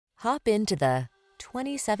Hop into the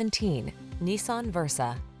 2017 Nissan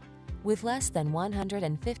Versa. With less than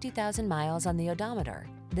 150,000 miles on the odometer,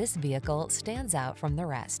 this vehicle stands out from the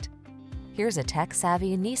rest. Here's a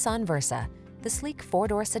tech-savvy Nissan Versa, the sleek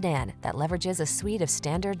four-door sedan that leverages a suite of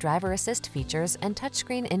standard driver assist features and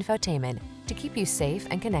touchscreen infotainment to keep you safe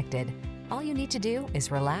and connected. All you need to do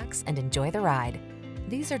is relax and enjoy the ride.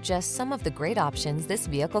 These are just some of the great options this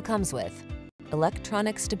vehicle comes with: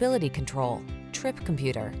 electronic stability control, trip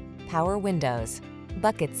computer, power windows,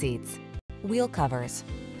 bucket seats, wheel covers,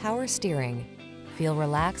 power steering. Feel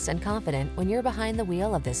relaxed and confident when you're behind the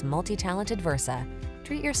wheel of this multi-talented Versa.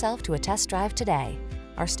 Treat yourself to a test drive today.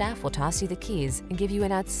 Our staff will toss you the keys and give you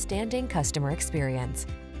an outstanding customer experience.